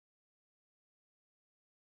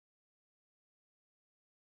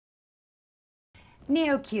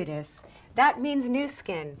Neocutis. That means new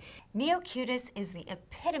skin. Neocutis is the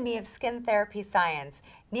epitome of skin therapy science.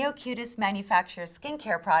 Neocutis manufactures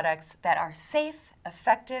skincare products that are safe,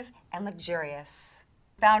 effective, and luxurious.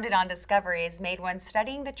 Founded on discoveries made when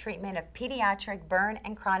studying the treatment of pediatric burn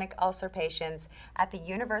and chronic ulcer patients at the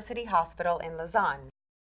University Hospital in Lausanne.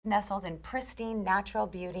 Nestled in pristine natural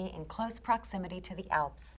beauty in close proximity to the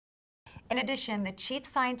Alps. In addition, the Chief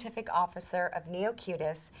Scientific Officer of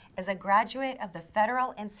Neocutis is a graduate of the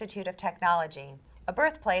Federal Institute of Technology, a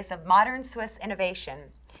birthplace of modern Swiss innovation.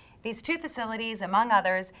 These two facilities, among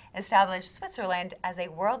others, established Switzerland as a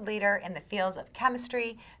world leader in the fields of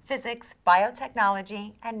chemistry, physics,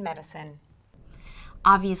 biotechnology, and medicine.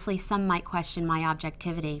 Obviously, some might question my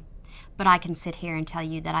objectivity, but I can sit here and tell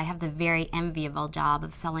you that I have the very enviable job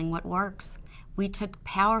of selling what works. We took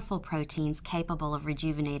powerful proteins capable of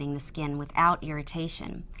rejuvenating the skin without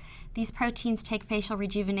irritation. These proteins take facial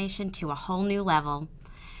rejuvenation to a whole new level.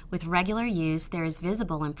 With regular use, there is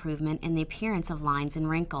visible improvement in the appearance of lines and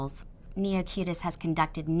wrinkles. Neocutis has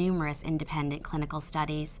conducted numerous independent clinical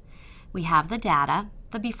studies. We have the data,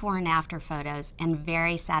 the before and after photos, and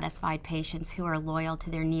very satisfied patients who are loyal to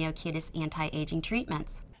their Neocutis anti-aging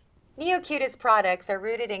treatments. Neocutis products are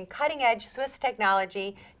rooted in cutting-edge Swiss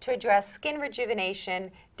technology to address skin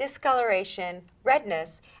rejuvenation, discoloration,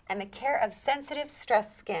 redness, and the care of sensitive,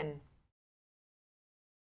 stressed skin.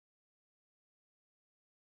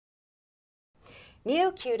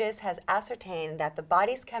 Neocutis has ascertained that the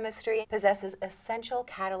body's chemistry possesses essential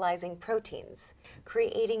catalyzing proteins,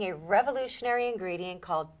 creating a revolutionary ingredient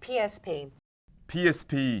called PSP.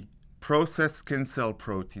 PSP, processed skin cell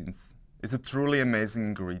proteins, is a truly amazing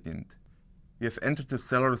ingredient. We have entered the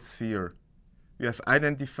cellular sphere. We have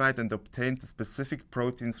identified and obtained the specific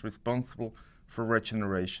proteins responsible for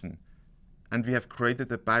regeneration, and we have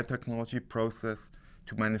created a biotechnology process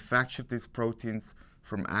to manufacture these proteins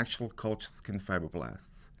from actual cultured skin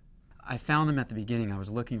fibroblasts. I found them at the beginning. I was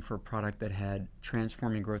looking for a product that had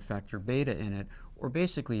transforming growth factor beta in it, or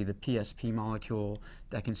basically the PSP molecule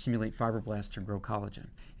that can stimulate fibroblasts to grow collagen.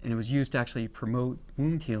 And it was used to actually promote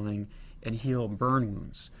wound healing and heal burn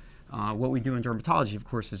wounds. What we do in dermatology, of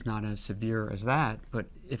course, is not as severe as that, but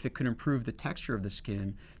if it could improve the texture of the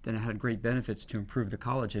skin, then it had great benefits to improve the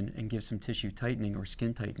collagen and give some tissue tightening or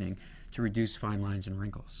skin tightening to reduce fine lines and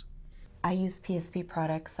wrinkles. I use PSP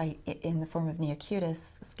products in the form of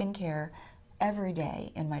Neocutis skincare every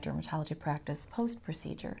day in my dermatology practice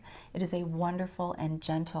post-procedure. It is a wonderful and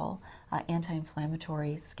gentle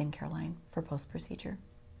anti-inflammatory skincare line for post-procedure.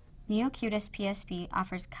 Neocutis PSP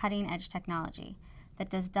offers cutting-edge technology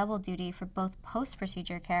that does double duty for both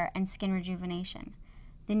post-procedure care and skin rejuvenation.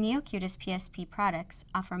 The Neocutis PSP products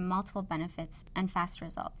offer multiple benefits and fast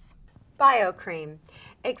results. BioCream.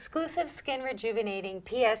 Exclusive skin rejuvenating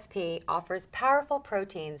PSP offers powerful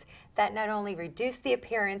proteins that not only reduce the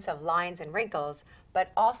appearance of lines and wrinkles,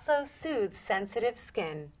 but also soothe sensitive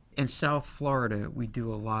skin. In South Florida, we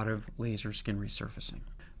do a lot of laser skin resurfacing.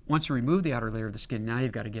 Once you remove the outer layer of the skin, now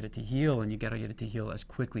you've got to get it to heal, and you've got to get it to heal as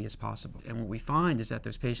quickly as possible. And what we find is that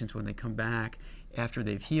those patients, when they come back after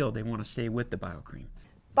they've healed, they want to stay with the BioCream.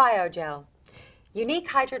 BioGel. Unique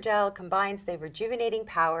hydrogel combines the rejuvenating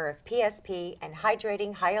power of PSP and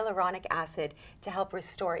hydrating hyaluronic acid to help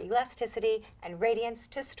restore elasticity and radiance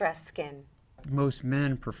to stressed skin. Most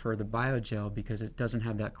men prefer the BioGel because it doesn't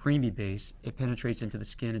have that creamy base. It penetrates into the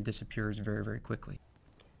skin and disappears very, very quickly.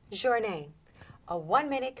 Journée. A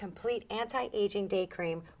 1-minute complete anti-aging day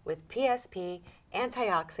cream with PSP,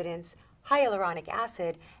 antioxidants, hyaluronic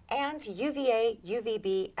acid, and UVA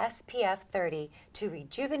UVB SPF 30 to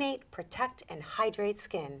rejuvenate, protect, and hydrate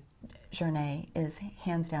skin. Journée is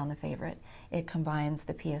hands down the favorite. It combines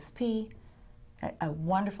the PSP, a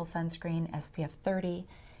wonderful sunscreen, SPF 30.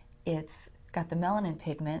 It's got the melanin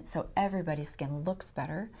pigment, so everybody's skin looks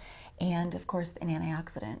better, and of course an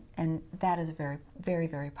antioxidant, and that is a very, very,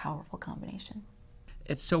 very powerful combination.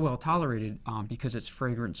 It's so well tolerated because it's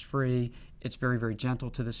fragrance-free, it's very, very gentle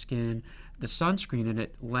to the skin. The sunscreen in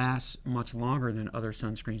it lasts much longer than other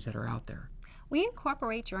sunscreens that are out there. We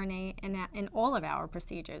incorporate Journée in all of our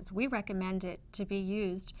procedures. We recommend it to be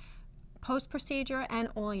used post-procedure and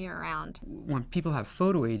all year round. When people have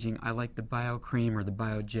photoaging, I like the BioCream or the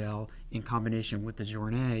BioGel in combination with the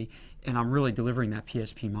Journée, and I'm really delivering that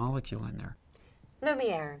PSP molecule in there.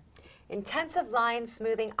 Lumiere. Intensive line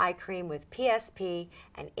smoothing eye cream with PSP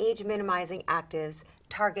and age-minimizing actives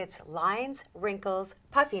targets lines, wrinkles,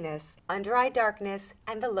 puffiness, under-eye darkness,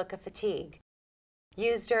 and the look of fatigue.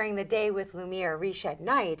 Used during the day with Lumiere Riche at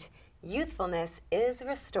night, youthfulness is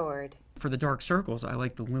restored. For the dark circles, I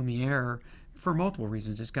like the Lumiere for multiple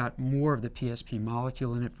reasons. It's got more of the PSP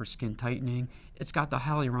molecule in it for skin tightening. It's got the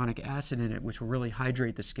hyaluronic acid in it, which will really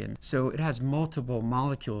hydrate the skin. So it has multiple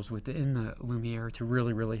molecules within the Lumiere to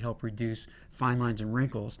really help reduce fine lines and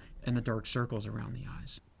wrinkles and the dark circles around the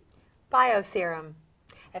eyes. Bioserum,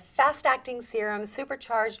 a fast-acting serum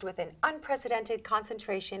supercharged with an unprecedented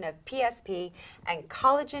concentration of PSP and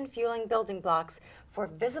collagen-fueling building blocks for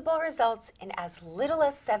visible results in as little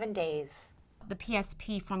as 7 days. The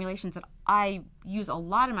PSP formulations that I use a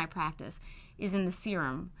lot in my practice is in the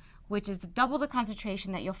serum, which is double the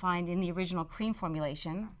concentration that you'll find in the original cream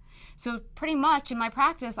formulation. So pretty much in my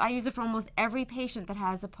practice, I use it for almost every patient that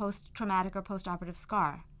has a post-traumatic or post-operative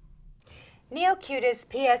scar. Neocutis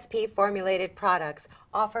PSP formulated products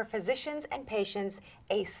offer physicians and patients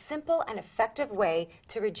a simple and effective way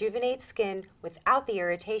to rejuvenate skin without the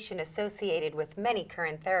irritation associated with many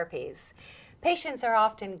current therapies. Patients are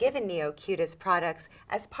often given Neocutis products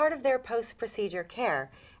as part of their post-procedure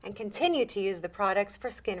care and continue to use the products for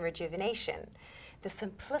skin rejuvenation. The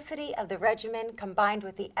simplicity of the regimen combined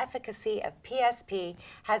with the efficacy of PSP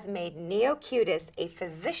has made Neocutis a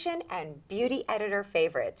physician and beauty editor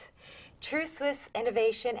favorite. True Swiss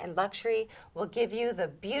innovation and luxury will give you the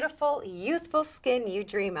beautiful, youthful skin you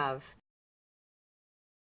dream of.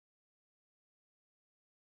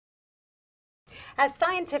 As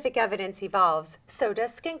scientific evidence evolves, so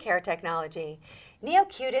does skincare technology.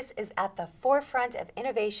 Neocutis is at the forefront of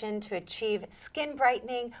innovation to achieve skin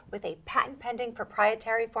brightening with a patent-pending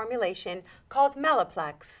proprietary formulation called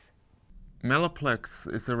Melaplex.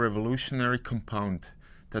 Melaplex is a revolutionary compound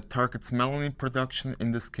that targets melanin production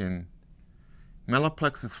in the skin.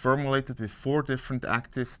 Melaplex is formulated with 4 different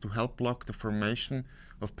actives to help block the formation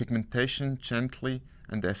of pigmentation gently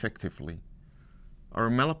and effectively. Our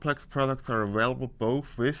Melaplex products are available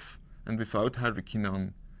both with and without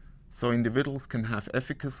hydroquinone, so individuals can have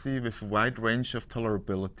efficacy with a wide range of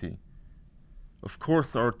tolerability. Of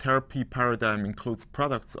course, our therapy paradigm includes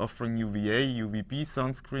products offering UVA, UVB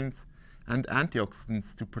sunscreens, and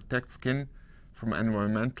antioxidants to protect skin from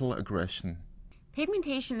environmental aggression.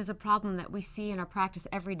 Pigmentation is a problem that we see in our practice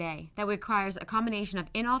every day that requires a combination of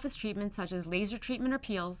in-office treatments such as laser treatment or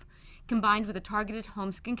peels combined with a targeted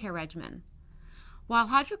home skincare regimen. While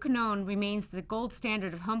hydroquinone remains the gold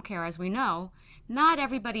standard of home care as we know, not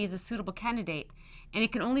everybody is a suitable candidate and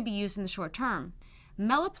it can only be used in the short term.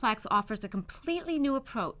 Melaplex offers a completely new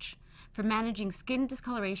approach for managing skin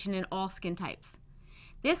discoloration in all skin types.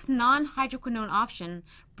 This non-hydroquinone option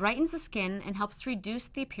brightens the skin and helps to reduce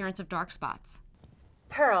the appearance of dark spots.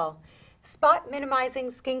 Pearl, spot-minimizing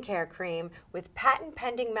skincare cream with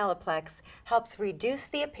patent-pending Melaplex helps reduce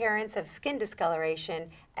the appearance of skin discoloration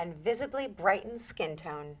and visibly brightens skin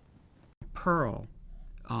tone. Pearl,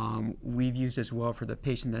 we've used as well for the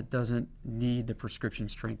patient that doesn't need the prescription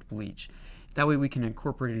strength bleach. That way we can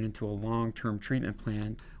incorporate it into a long-term treatment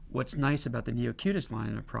plan. What's nice about the Neocutis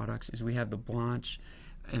line of products is we have the Blanche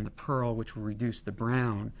and the Pearl, which will reduce the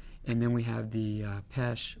brown, and then we have the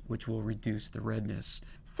Pesh, which will reduce the redness.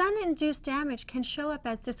 Sun-induced damage can show up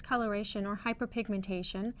as discoloration or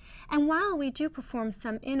hyperpigmentation, and while we do perform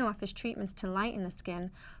some in-office treatments to lighten the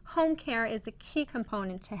skin, home care is a key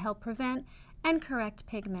component to help prevent and correct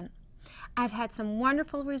pigment. I've had some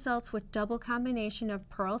wonderful results with double combination of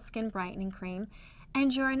Pearl Skin Brightening Cream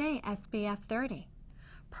and Journée SPF 30.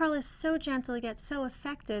 Pearl is so gentle yet so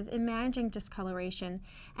effective in managing discoloration,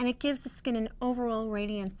 and it gives the skin an overall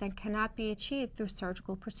radiance that cannot be achieved through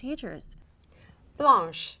surgical procedures.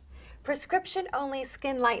 Blanche, prescription-only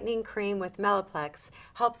skin lightening cream with Melaplex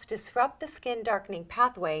helps disrupt the skin darkening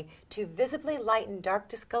pathway to visibly lighten dark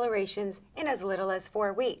discolorations in as little as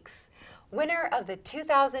 4 weeks. Winner of the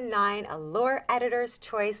 2009 Allure Editor's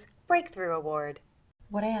Choice Breakthrough Award.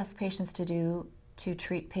 What I ask patients to do to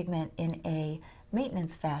treat pigment in a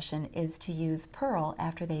maintenance fashion is to use Pearl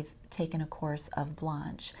after they've taken a course of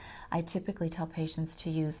Blanche. I typically tell patients to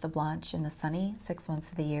use the Blanche in the sunny 6 months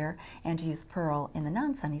of the year and to use Pearl in the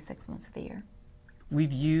non-sunny 6 months of the year.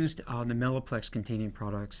 We've used the Melaplex containing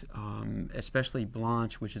products, especially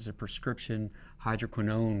Blanche, which is a prescription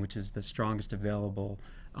hydroquinone, which is the strongest available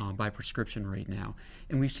by prescription right now.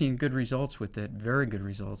 And we've seen good results with it, very good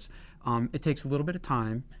results. It takes a little bit of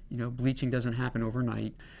time. You know, bleaching doesn't happen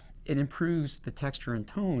overnight. It improves the texture and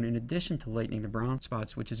tone in addition to lightening the brown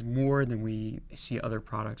spots, which is more than we see other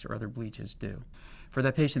products or other bleaches do. For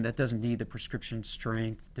that patient that doesn't need the prescription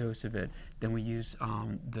strength dose of it, then we use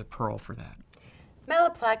the Pearl for that.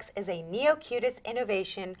 Melaplex is a Neocutis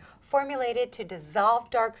innovation formulated to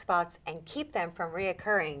dissolve dark spots and keep them from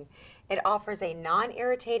reoccurring. It offers a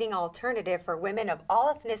non-irritating alternative for women of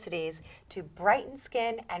all ethnicities to brighten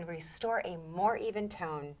skin and restore a more even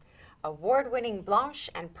tone. Award-winning Blanche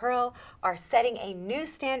and Pearl are setting a new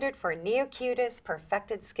standard for Neocutis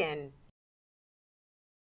perfected skin.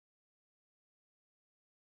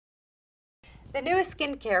 The newest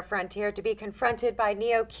skincare frontier to be confronted by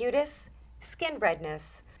Neocutis, skin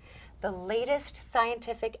redness. The latest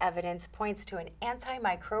scientific evidence points to an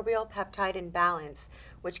antimicrobial peptide imbalance,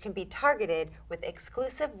 which can be targeted with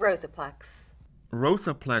exclusive Rosaplex.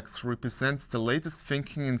 Rosaplex represents the latest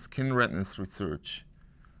thinking in skin redness research.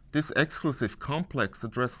 This exclusive complex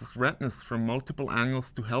addresses redness from multiple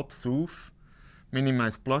angles to help soothe,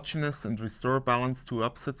 minimize blotchiness, and restore balance to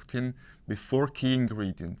upset skin with 4 key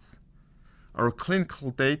ingredients. Our clinical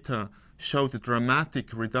data showed a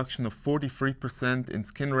dramatic reduction of 43% in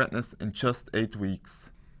skin redness in just 8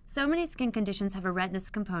 weeks. So many skin conditions have a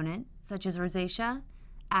redness component, such as rosacea,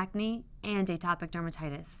 acne, and atopic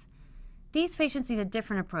dermatitis. These patients need a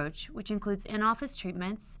different approach, which includes in-office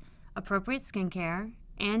treatments, appropriate skincare,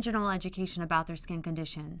 and general education about their skin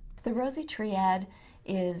condition. The Rosy Triad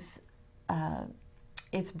is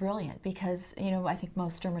it's brilliant because, I think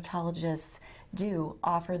most dermatologists do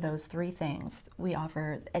offer those 3 things. We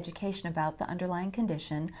offer education about the underlying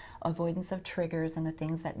condition, avoidance of triggers and the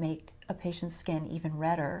things that make a patient's skin even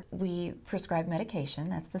redder. We prescribe medication,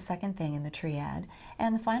 that's the second thing in the triad.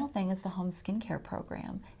 And the final thing is the home skincare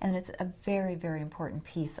program. And it's a very, very important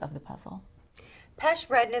piece of the puzzle. Pesh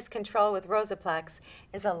Redness Control with Rosaplex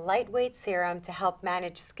is a lightweight serum to help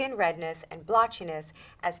manage skin redness and blotchiness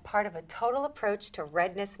as part of a total approach to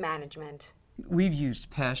redness management. We've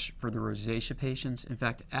used Pesh for the rosacea patients. In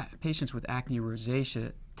fact, patients with acne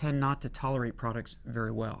rosacea tend not to tolerate products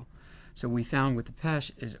very well. So we found with the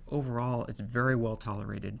Pesh is overall it's very well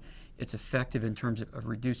tolerated. It's effective in terms of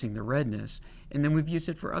reducing the redness. And then we've used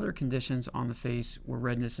it for other conditions on the face where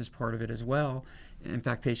redness is part of it as well. In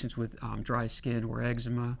fact, patients with dry skin or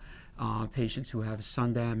eczema, patients who have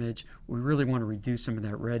sun damage, we really want to reduce some of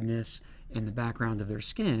that redness in the background of their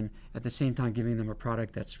skin, at the same time giving them a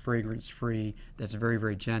product that's fragrance-free, that's very,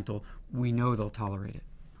 very gentle. We know they'll tolerate it.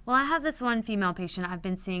 Well, I have this one female patient I've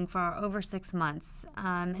been seeing for over 6 months,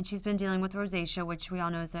 and she's been dealing with rosacea, which we all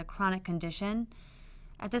know is a chronic condition.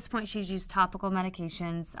 At this point, she's used topical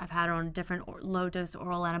medications. I've had her on different low-dose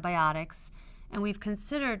oral antibiotics, and we've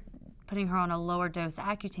considered putting her on a lower-dose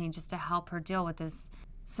Accutane just to help her deal with this.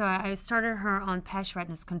 So I started her on Pesh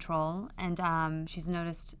Redness Control, and she's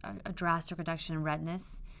noticed a drastic reduction in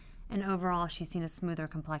redness, and overall, she's seen a smoother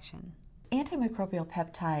complexion. Antimicrobial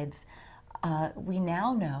peptides, we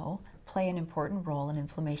now know, play an important role in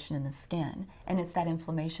inflammation in the skin, and it's that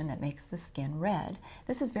inflammation that makes the skin red.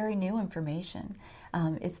 This is very new information.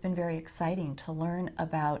 It's been very exciting to learn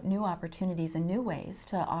about new opportunities and new ways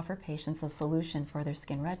to offer patients a solution for their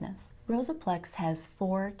skin redness. Rosaplex has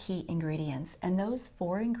 4 key ingredients, and those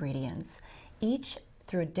 4 ingredients, each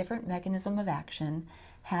through a different mechanism of action,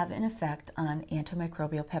 have an effect on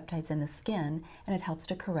antimicrobial peptides in the skin, and it helps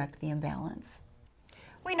to correct the imbalance.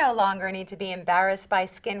 We no longer need to be embarrassed by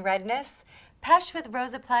skin redness. Pesh with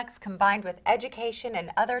Rosaplex combined with education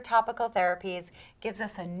and other topical therapies gives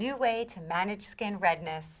us a new way to manage skin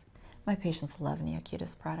redness. My patients love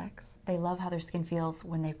Neocutis products. They love how their skin feels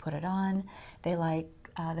when they put it on. They like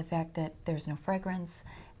the fact that there's no fragrance.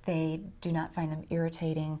 They do not find them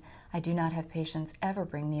irritating. I do not have patients ever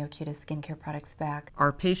bring Neocutis skincare products back.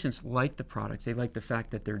 Our patients like the products. They like the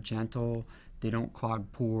fact that they're gentle, they don't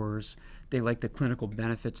clog pores, they like the clinical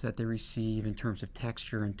benefits that they receive in terms of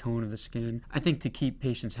texture and tone of the skin. I think to keep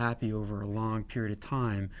patients happy over a long period of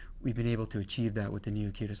time, we've been able to achieve that with the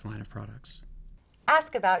Neocutis line of products.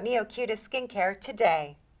 Ask about Neocutis skincare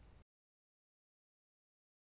today.